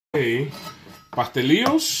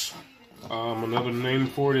Pastelillos. Another name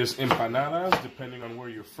for it is empanadas, depending on where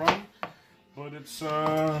you're from. But it's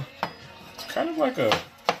kind of like a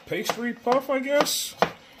pastry puff, I guess.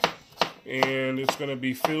 And it's going to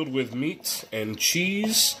be filled with meat and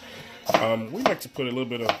cheese. We like to put a little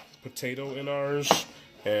bit of potato in ours,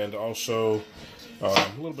 and also a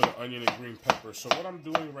little bit of onion and green pepper. So what I'm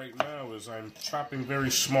doing right now is I'm chopping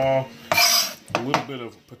very small a little bit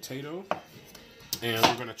of potato, and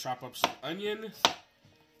we're going to chop up some onion,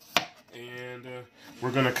 and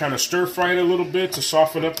we're going to kind of stir fry it a little bit to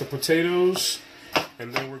soften up the potatoes,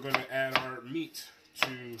 and then we're going to add our meat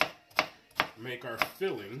to make our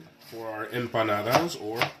filling for our empanadas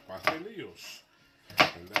or pastelillos.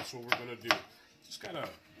 And that's what we're going to do. Just got a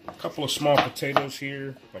couple of small potatoes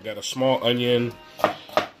here. I got a small onion,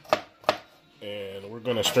 and we're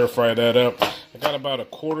going to stir fry that up. I got about a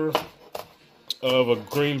quarter of a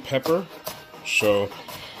green pepper, so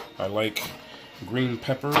I like green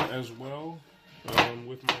pepper as well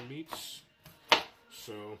with my meats.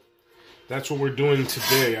 So that's what we're doing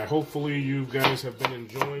today. Hopefully you guys have been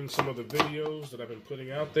enjoying some of the videos that I've been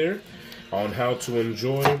putting out there on how to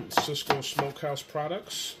enjoy Cisco Smokehouse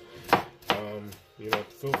products.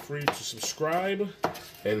 Feel free to subscribe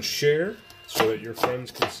and share so that your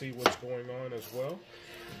friends can see what's going on as well.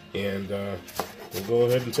 And we'll go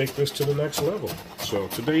ahead and take this to the next level. So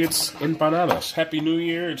today it's empanadas. Happy New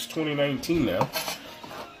Year. It's 2019 now.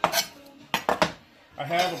 I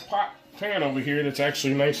have a pan over here that's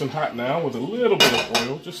actually nice and hot now with a little bit of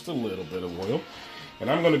oil, just a little bit of oil.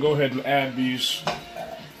 And I'm going to go ahead and add these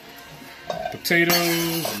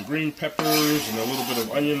potatoes and green peppers and a little bit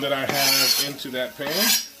of onion that I have into that pan.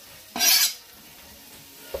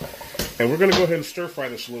 And we're going to go ahead and stir fry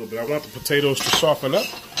this a little bit. I want the potatoes to soften up.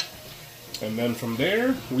 And then from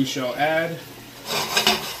there, we shall add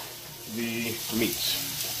the meat,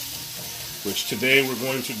 which today we're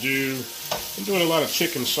going to do. I'm doing a lot of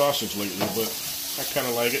chicken sausage lately, but I kind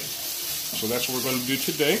of like it. So that's what we're going to do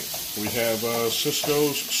today. We have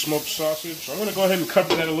Cisco's smoked sausage. I'm going to go ahead and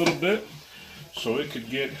cover that a little bit so it could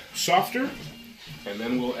get softer, and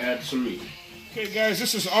then we'll add some meat. Okay, guys,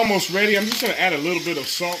 this is almost ready. I'm just going to add a little bit of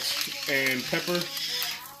salt and pepper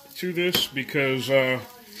to this because,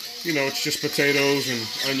 it's just potatoes and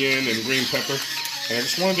onion and green pepper. And I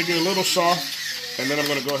just wanted to get a little soft. And then I'm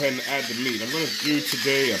going to go ahead and add the meat. I'm going to do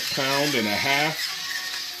today 1.5 pounds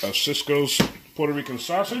of Cisco's Puerto Rican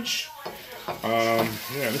sausage.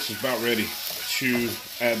 This is about ready to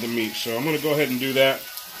add the meat. So I'm going to go ahead and do that.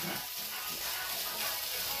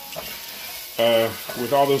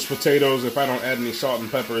 With all those potatoes, if I don't add any salt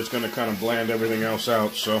and pepper, it's going to kind of bland everything else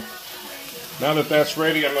out. So now that that's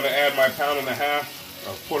ready, I'm going to add my 1.5 pounds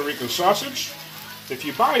of Puerto Rican sausage. If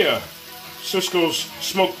you buy a Cisco's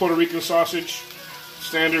smoked Puerto Rican sausage,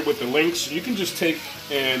 standard with the links, you can just take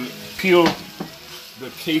and peel the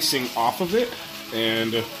casing off of it,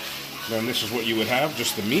 and then this is what you would have,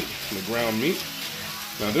 just the meat, the ground meat.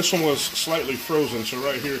 Now this one was slightly frozen, so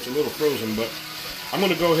right here it's a little frozen, but I'm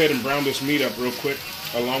going to go ahead and brown this meat up real quick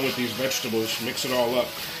along with these vegetables, mix it all up,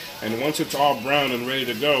 and once it's all brown and ready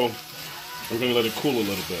to go, we're going to let it cool a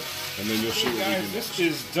little bit, and then you'll see what we do next. This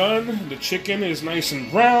is done. The chicken is nice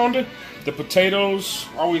and browned. The potatoes,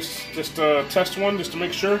 always just test one just to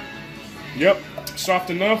make sure. Yep, soft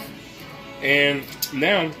enough. And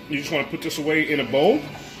now you just want to put this away in a bowl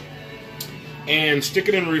and stick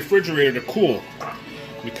it in the refrigerator to cool,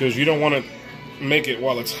 because you don't want to make it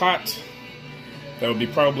while it's hot. That would be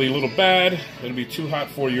probably a little bad. It'll be too hot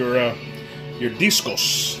for your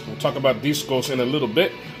discos. We'll talk about discos in a little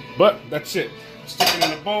bit, but that's it. Stick it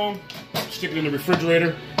in a bowl, stick it in the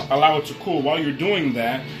refrigerator, allow it to cool. While you're doing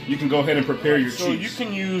that, you can go ahead and prepare your cheese. So you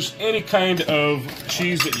can use any kind of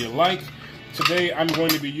cheese that you like. Today I'm going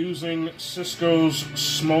to be using Cisco's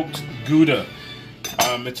smoked Gouda.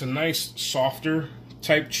 It's a nice softer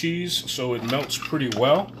type cheese, so it melts pretty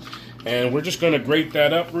well. And we're just going to grate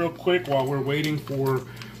that up real quick while we're waiting for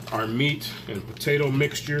our meat and potato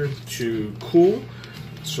mixture to cool.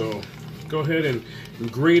 So go ahead and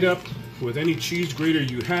grate up with any cheese grater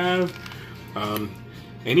you have.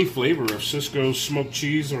 Any flavor of Cisco's smoked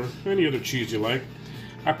cheese or any other cheese you like.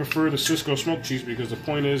 I prefer the Cisco smoked cheese because the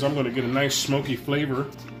point is I'm going to get a nice smoky flavor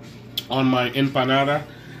on my empanada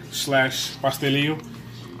slash pastelillo.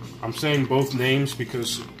 I'm saying both names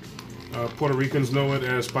because Puerto Ricans know it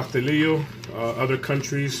as pastelillo. Other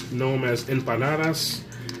countries know them as empanadas.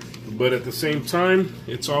 But at the same time,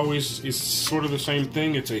 it's sort of the same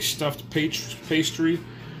thing. It's a stuffed pastry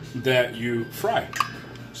that you fry.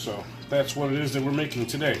 So that's what it is that we're making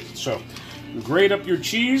today. So grate up your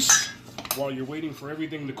cheese while you're waiting for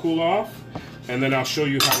everything to cool off. and then I'll show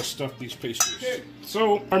you how to stuff these pastries. Okay,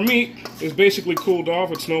 so our meat is basically cooled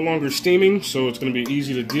off. It's no longer steaming, so it's going to be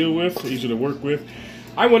easy to deal with, easy to work with.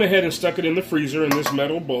 I went ahead and stuck it in the freezer in this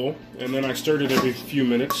metal bowl, and then I stirred it every few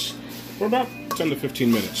minutes for about 10 to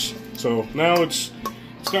 15 minutes. So now it's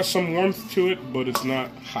got some warmth to it, but it's not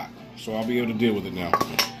hot, so I'll be able to deal with it now.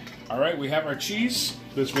 All right, we have our cheese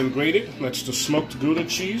that's been grated. That's the smoked Gouda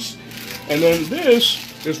cheese. And then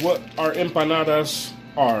this is what our empanadas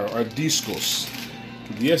are, our discos.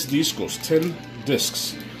 Yes, discos, 10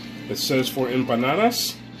 discs. It says for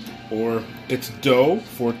empanadas, or it's dough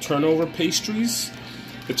for turnover pastries.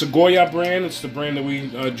 It's a Goya brand. It's the brand that we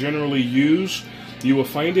generally use. You will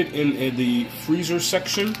find it in the freezer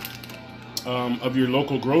section of your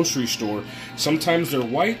local grocery store. Sometimes they're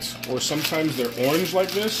white or sometimes they're orange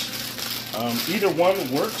like this. Either one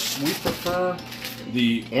works. We prefer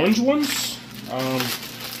the orange ones.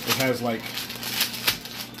 It has like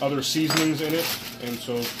other seasonings in it, and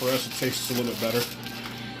so for us it tastes a little bit better.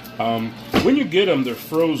 When you get them, they're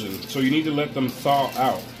frozen, so you need to let them thaw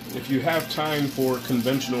out. If you have time for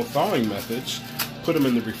conventional thawing methods, put them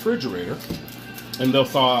in the refrigerator and they'll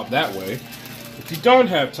thaw out that way. If you don't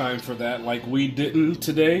have time for that, like we didn't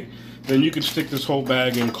today, then you can stick this whole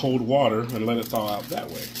bag in cold water and let it thaw out that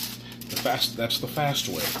way. That's the fast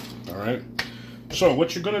way, all right? So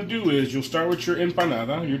what you're gonna do is you'll start with your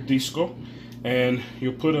empanada, your disco, and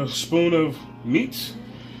you'll put a spoon of meat,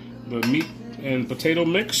 the meat and potato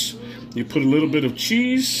mix. You put a little bit of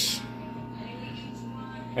cheese,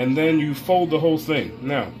 and then you fold the whole thing.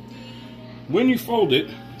 Now, when you fold it,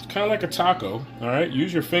 it's kind of like a taco, all right?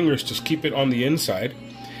 Use your fingers to keep it on the inside,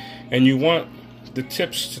 and you want the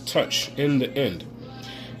tips to touch in the end.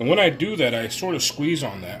 And when I do that, I sort of squeeze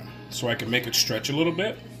on that so I can make it stretch a little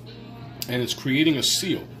bit, and it's creating a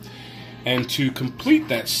seal. And to complete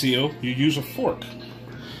that seal, you use a fork,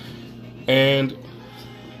 and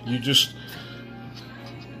you just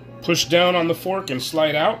push down on the fork and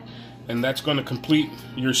slide out, and that's going to complete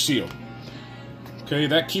your seal. Okay,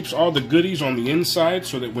 that keeps all the goodies on the inside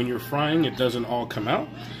so that when you're frying it doesn't all come out,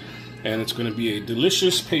 and it's going to be a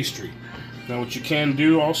delicious pastry. Now what you can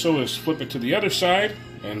do also is flip it to the other side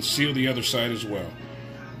and seal the other side as well.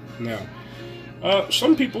 Now,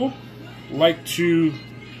 some people like to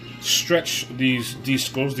stretch these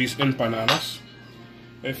discos, these empanadas.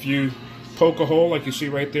 If you poke a hole, like you see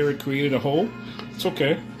right there, it created a hole. It's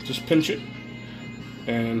okay, just pinch it,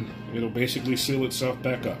 and it'll basically seal itself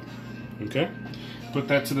back up. Okay? Put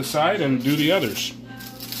that to the side and do the others.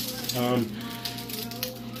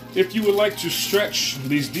 If you would like to stretch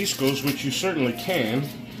these discos, which you certainly can,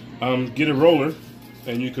 get a roller,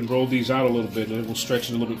 and you can roll these out a little bit, and it will stretch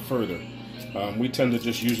it a little bit further. We tend to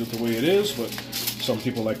just use it the way it is, but some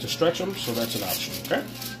people like to stretch them, so that's an option, okay?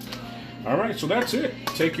 All right, so that's it.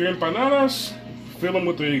 Take your empanadas, fill them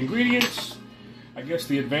with the ingredients. I guess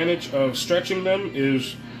the advantage of stretching them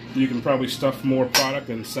is you can probably stuff more product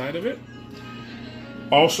inside of it.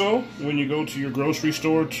 Also, when you go to your grocery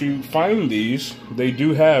store to find these, they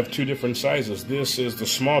do have two different sizes. This is the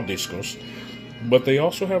small discos, but they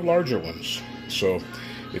also have larger ones. So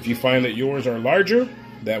if you find that yours are larger,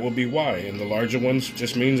 that will be why. And the larger ones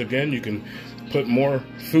just means, again, you can put more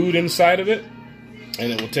food inside of it,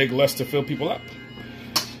 and it will take less to fill people up.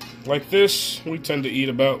 Like this, we tend to eat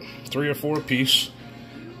about 3 or 4 apiece.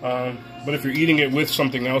 But if you're eating it with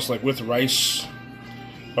something else, like with rice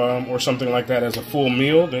or something like that as a full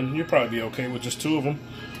meal, then you'll probably be okay with just 2 of them.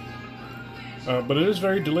 But it is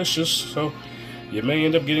very delicious, so you may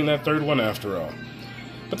end up getting that 3rd one after all.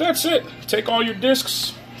 But that's it. Take all your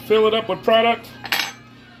discs, fill it up with product,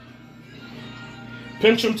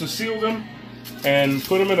 pinch them to seal them, and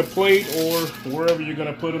put them in a plate or wherever you're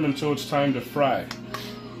going to put them until it's time to fry.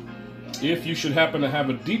 If you should happen to have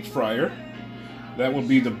a deep fryer, that would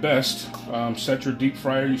be the best. Set your deep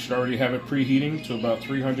fryer. You should already have it preheating to about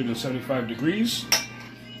 375 degrees.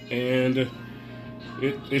 And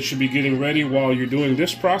it should be getting ready while you're doing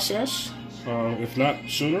this process, if not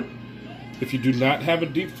sooner. If you do not have a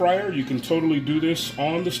deep fryer, you can totally do this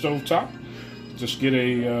on the stovetop. Just get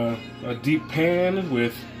a deep pan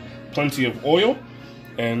with plenty of oil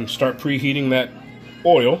and start preheating that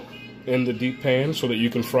oil in the deep pan so that you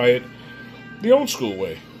can fry it the old school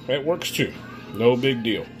way. That works too. No big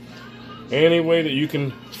deal. Any way that you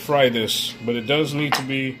can fry this, but it does need to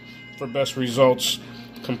be, for best results,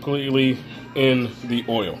 completely in the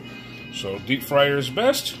oil. So deep fryer is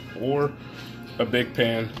best, or a big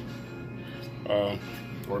pan,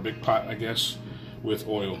 or a big pot, I guess, with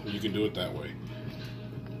oil. You can do it that way.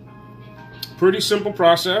 Pretty simple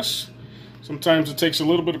process. Sometimes it takes a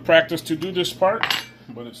little bit of practice to do this part,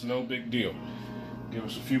 but it's no big deal. Give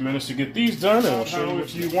us a few minutes to get these done, and I'll show you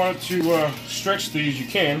if you wanted to stretch these, you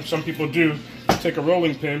can. Some people do. Take a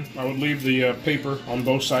rolling pin. I would leave the paper on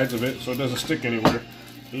both sides of it so it doesn't stick anywhere.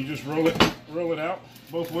 And you just roll it out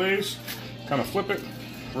both ways, kind of flip it,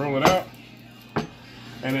 roll it out,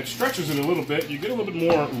 and it stretches it a little bit. You get a little bit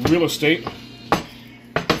more real estate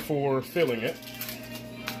for filling it.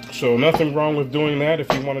 So nothing wrong with doing that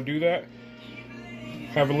if you want to do that.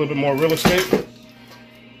 Have a little bit more real estate.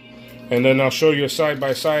 And then I'll show you a side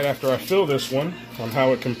by side after I fill this one on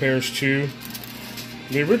how it compares to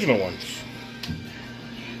the original ones.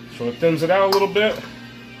 So it thins it out a little bit.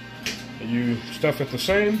 You stuff it the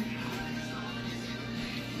same.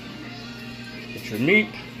 Get your meat,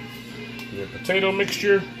 your potato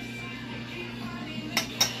mixture.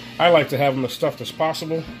 I like to have them as stuffed as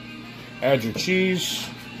possible. Add your cheese.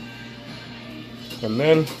 And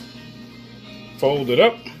then fold it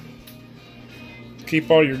up. Keep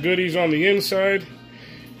all your goodies on the inside.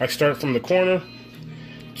 I start from the corner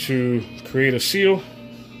to create a seal.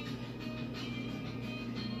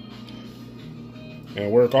 And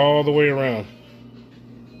work all the way around.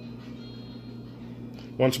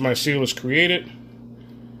 Once my seal is created,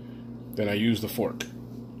 then I use the fork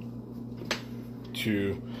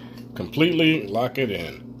to completely lock it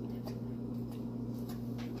in.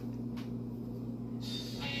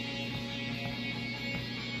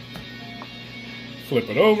 Flip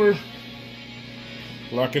it over,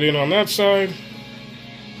 lock it in on that side,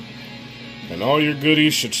 and all your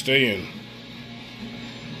goodies should stay in.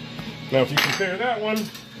 Now if you compare that one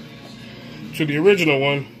to the original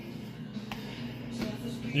one,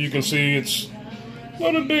 you can see it's a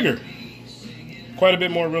little bit bigger. Quite a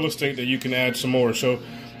bit more real estate that you can add some more. So,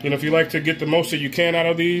 if you like to get the most that you can out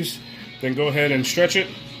of these, then go ahead and stretch it,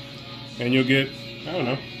 and you'll get, I don't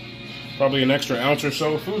know, probably an extra ounce or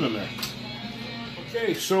so of food in there.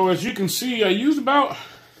 Okay, so as you can see, I used about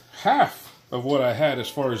half of what I had as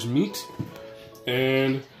far as meat,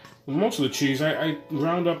 and most of the cheese, I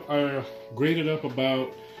grated up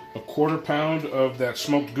about a 1/4 pound of that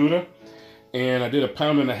smoked Gouda, and I did 1.5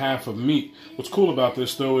 pounds of meat. What's cool about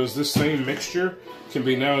this though is this same mixture can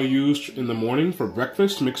be now used in the morning for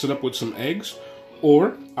breakfast, mix it up with some eggs,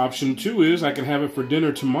 or option 2 is I can have it for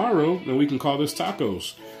dinner tomorrow, and we can call this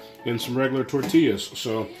tacos and some regular tortillas.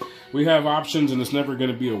 So we have options, and it's never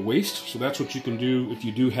going to be a waste. So that's what you can do if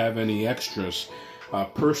you do have any extras.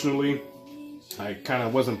 Personally, I kind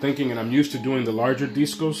of wasn't thinking, and I'm used to doing the larger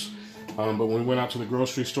discos, but when we went out to the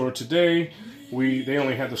grocery store today, they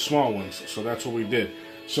only had the small ones, so that's what we did.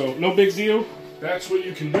 So no big deal. That's what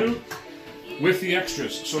you can do with the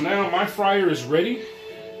extras. So now my fryer is ready.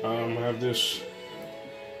 I have this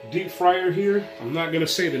deep fryer here. I'm not going to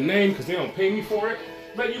say the name because they don't pay me for it,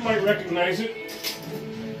 but you might recognize it.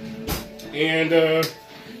 And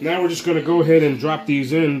now we're just going to go ahead and drop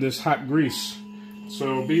these in this hot grease.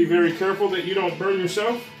 So be very careful that you don't burn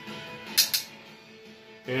yourself.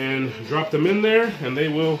 And drop them in there, and they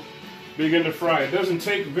will begin to fry. It doesn't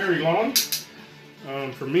take very long.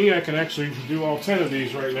 For me, I can actually do all 10 of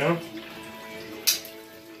these right now.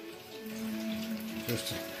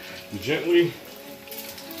 Just gently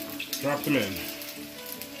drop them in.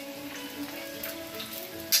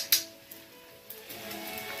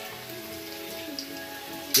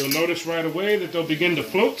 You'll notice right away that they'll begin to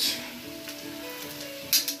float.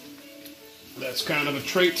 That's kind of a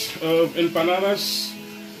trait of empanadas.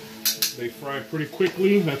 They fry pretty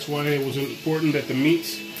quickly. That's why it was important that the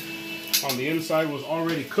meat on the inside was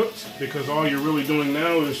already cooked, because all you're really doing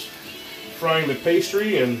now is frying the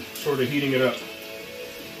pastry and sort of heating it up.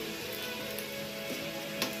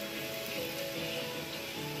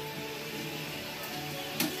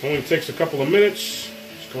 Only takes a couple of minutes.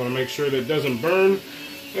 Just want to make sure that it doesn't burn.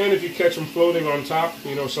 And if you catch them floating on top,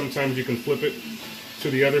 sometimes you can flip it to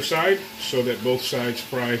the other side so that both sides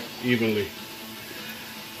fry evenly.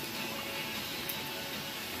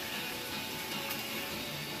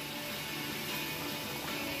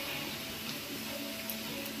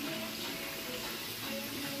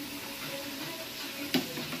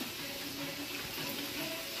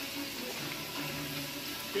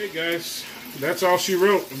 Okay guys, that's all she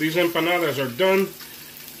wrote. These empanadas are done.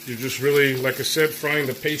 You're just really, like I said, frying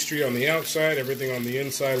the pastry on the outside. Everything on the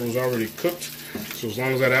inside was already cooked. So as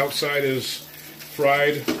long as that outside is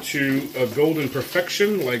fried to a golden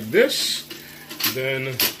perfection like this, then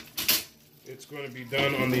it's going to be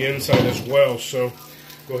done on the inside as well. So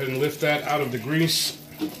go ahead and lift that out of the grease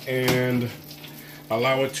and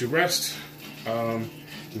allow it to rest and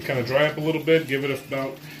kind of dry up a little bit. Give it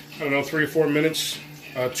about, 3 or 4 minutes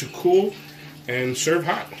to cool, and serve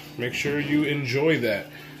hot. Make sure you enjoy that.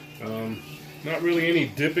 Not really any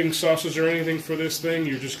dipping sauces or anything for this thing.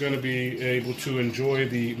 You're just going to be able to enjoy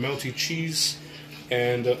the melty cheese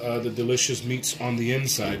and the delicious meats on the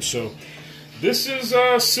inside. So this is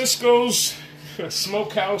Cisco's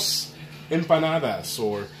Smokehouse empanadas,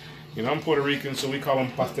 or, you know, I'm Puerto Rican, so we call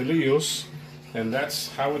them pastelillos, and that's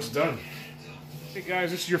how it's done. Hey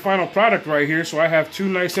guys, this is your final product right here. So I have 2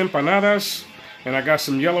 nice empanadas, and I got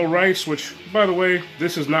some yellow rice, which, by the way,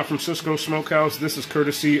 this is not from Cisco Smokehouse. This is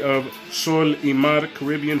courtesy of Sol y Mar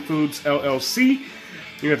Caribbean Foods, LLC.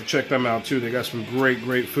 You have to check them out, too. They got some great,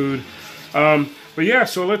 great food. But yeah,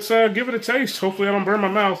 so let's give it a taste. Hopefully I don't burn my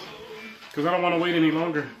mouth, because I don't want to wait any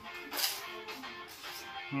longer.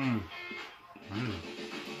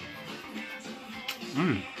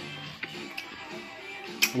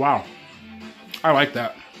 Wow. I like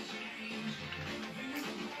that.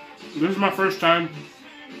 This is my first time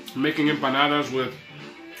making empanadas with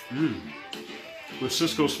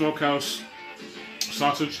Cisco Smokehouse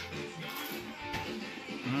sausage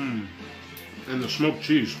and the smoked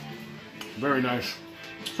cheese. Very nice.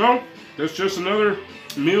 So that's just another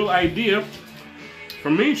meal idea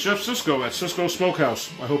from me, Chef Cisco at Cisco Smokehouse.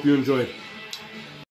 I hope you enjoyed.